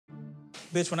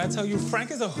Bitch, when I tell you Frank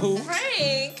is a hoot.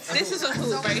 Frank, this is a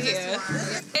hoot right here.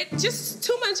 It's just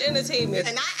too much entertainment.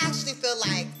 And I actually feel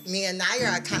like me and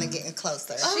Naya are kind of getting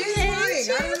closer. Okay,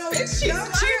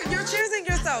 You're choosing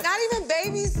yourself. Not even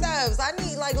baby steps. I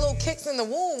need like little kicks in the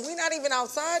womb. We're not even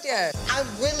outside yet. I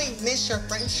really miss your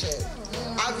friendship.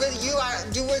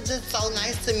 You were just so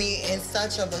nice to me in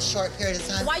such of a short period of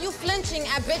time. Why are you flinching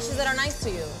at bitches that are nice to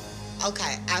you?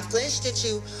 Okay, I flinched at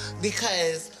you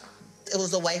because it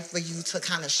was a way for you to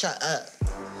kind of shut up.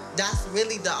 That's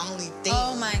really the only thing.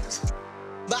 Oh my.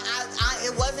 But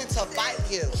it wasn't to fight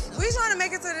you. We trying to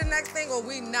make it to the next thing or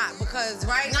we not? Because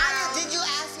right now... Did you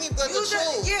ask me for the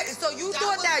truth? Yeah, so you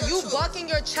thought that you bucking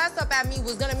your chest up at me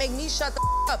was gonna make me shut the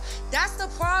up. That's the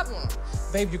problem.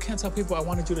 Babe, you can't tell people I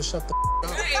wanted you to shut the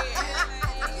up.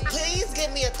 Please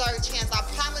give me a third chance. I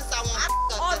promise I won't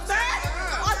A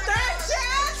third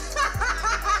chance?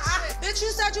 Bitch,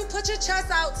 you said you put your chest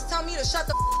out to tell me to shut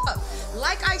the up.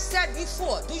 Like I said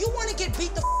before, do you want to get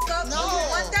beat the up? No. Do you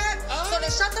want that? So then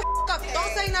shut the up.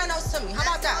 Don't say nothing else to me. How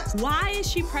about that? Why is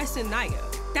she pressing Naya?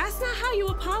 That's not how you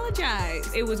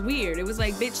apologize. It was weird. It was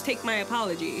like, bitch, take my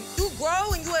apology. You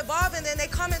grow and you evolve and then they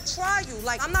come and try you.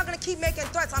 Like, I'm not gonna keep making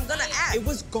threats. I'm gonna act. It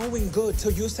was going good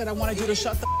till you said I wanted you to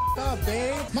shut the up,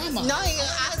 babe. Mama. Naya,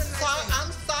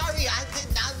 I'm sorry. I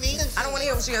did not mean to. I don't want to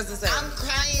hear what she has to say. I'm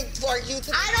crying for you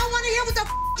to. I don't want to hear what the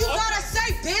you gotta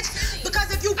say, bitch.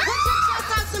 Because if you put your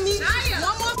chest out to me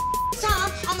one more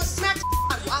time, I'ma smack the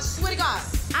out of you. I swear to God.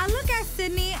 I look at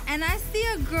Sidney and I see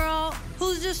a girl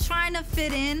who's just trying to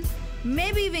fit in,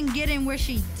 maybe even get in where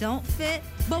she don't fit.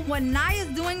 But what Naya's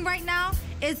doing right now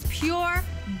is pure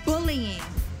bullying.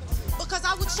 Because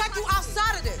I would check you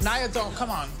outside of this. Naya, don't.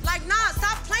 Come on. Like, nah,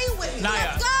 stop playing with me.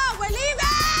 Naya. Let's go. We're leaving.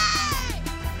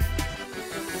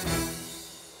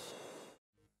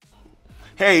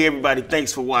 Hey everybody,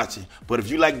 thanks for watching. But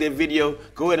if you like that video,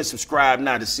 go ahead and subscribe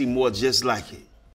now to see more just like it.